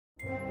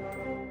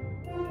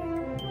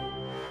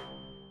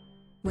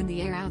When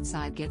the air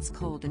outside gets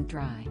cold and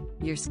dry,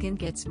 your skin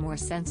gets more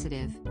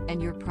sensitive,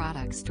 and your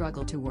products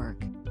struggle to work.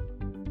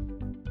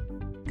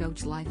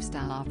 Coach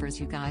Lifestyle offers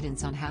you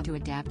guidance on how to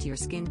adapt your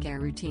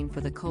skincare routine for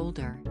the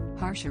colder,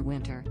 harsher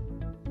winter.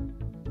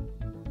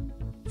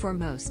 For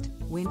most,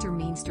 winter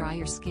means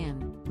drier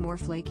skin, more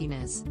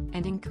flakiness,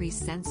 and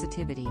increased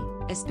sensitivity,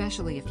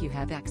 especially if you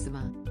have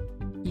eczema.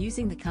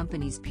 Using the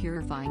company's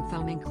purifying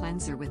foaming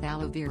cleanser with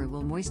aloe vera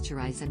will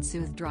moisturize and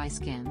soothe dry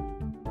skin.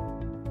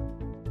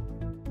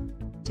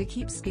 To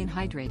keep skin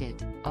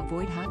hydrated,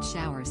 avoid hot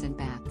showers and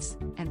baths,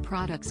 and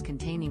products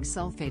containing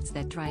sulfates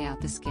that dry out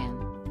the skin.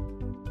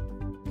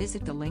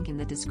 Visit the link in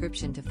the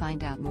description to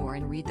find out more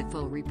and read the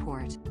full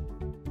report.